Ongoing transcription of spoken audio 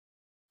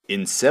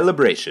In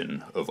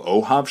celebration of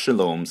Ohav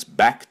Sholom's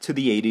Back to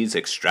the 80s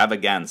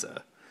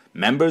extravaganza,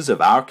 members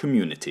of our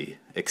community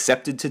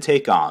accepted to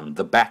take on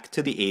the Back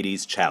to the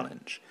 80s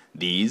challenge.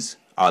 These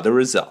are the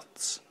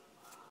results.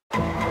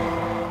 Doc,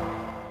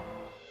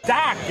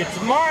 it's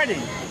Marty.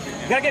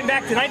 We gotta get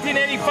back to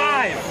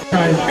 1985.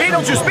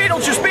 Beetlejuice,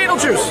 Beetlejuice,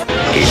 Beetlejuice!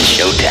 It's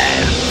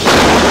showtime.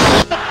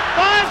 5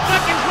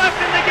 seconds left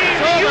in the game.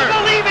 Do you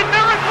believe in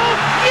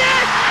miracles?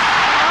 Yes!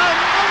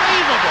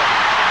 Unbelievable.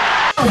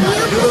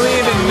 You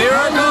believe in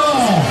miracles?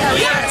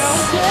 Yes!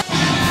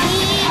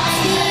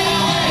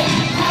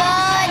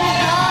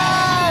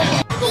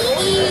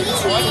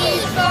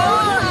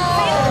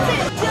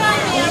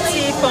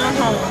 E.T. phone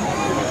home.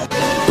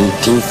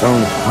 E.T.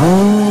 phone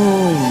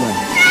home.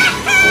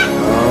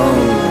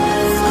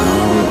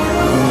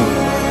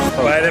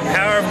 By the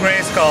power of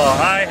grace call,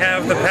 I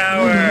have the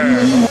power.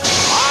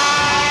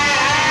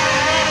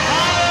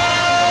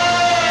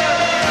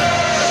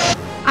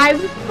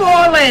 I've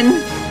fallen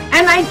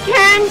and I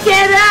can't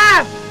get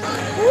up.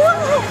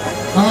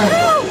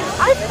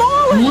 I've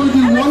fallen. We're going to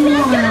do one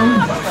more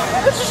round,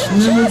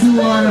 and then we'll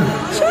do our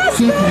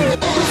symphony.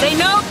 They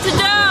know what to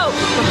do.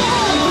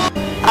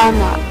 I'm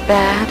not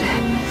bad.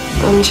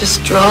 I'm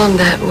just drawn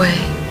that way.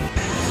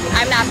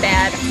 I'm not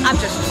bad. I'm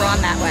just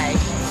drawn that way.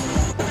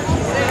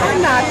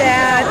 I'm not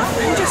bad.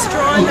 I'm just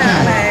drawn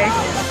that way.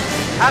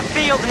 I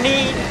feel the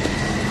need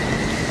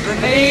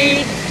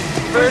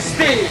for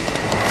speed.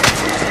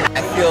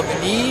 I feel the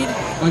need,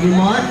 On your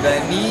mark. the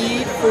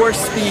need for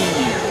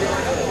speed.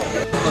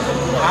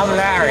 I'm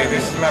Larry.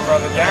 This is my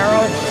brother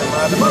Daryl.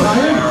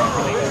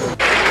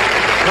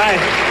 Hi,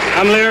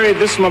 I'm Larry.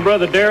 This is my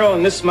brother Daryl,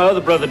 and this is my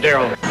other brother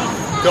Daryl.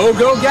 Go,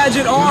 go,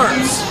 gadget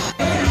arms!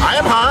 I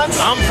am Hans.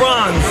 I'm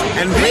Franz.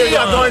 And we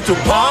are going to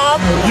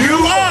pump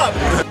you up.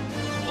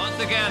 Once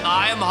again,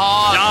 I am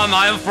Hans.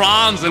 I am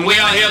Franz, and we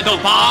are here to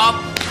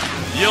pump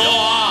you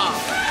up.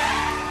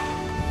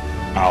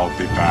 I'll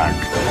be back.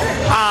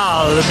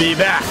 I'll be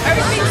back.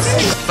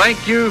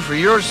 Thank you for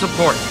your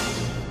support.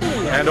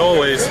 And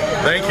always,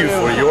 thank you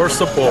for your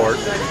support.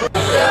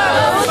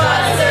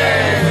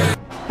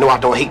 No, I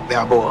don't hate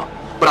Balboa,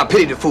 but I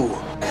pity the fool.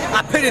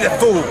 I pity the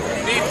fool.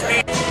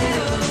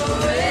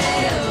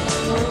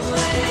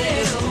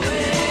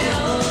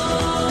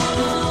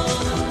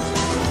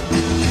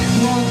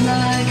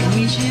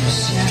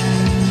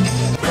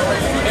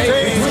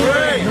 Tastes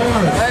great.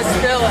 Let's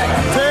fill it.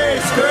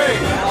 Tastes great.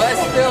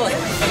 Let's fill it.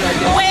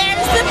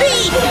 Where's the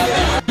beef?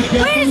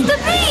 Where's the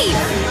beef?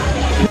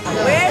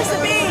 Where's the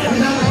beef?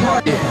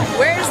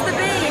 Where's the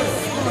beef?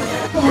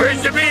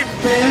 Where's the beef?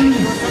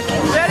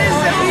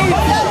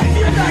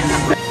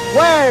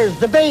 Where's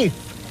the beef?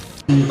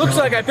 Looks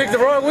like I picked the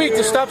wrong week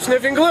to stop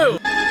sniffing glue.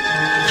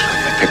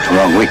 I picked the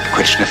wrong week to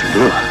quit sniffing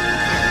glue.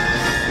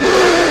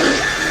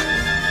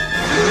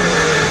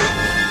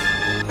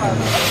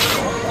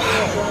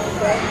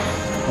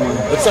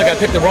 Looks like I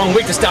picked the wrong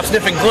week to stop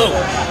sniffing glue.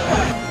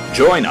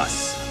 Join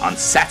us on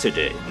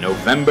Saturday,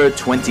 November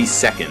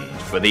 22nd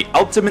for the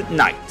ultimate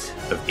night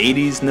of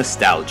 80s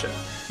nostalgia.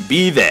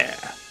 Be there,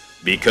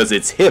 because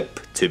it's hip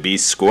to be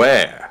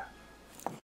square.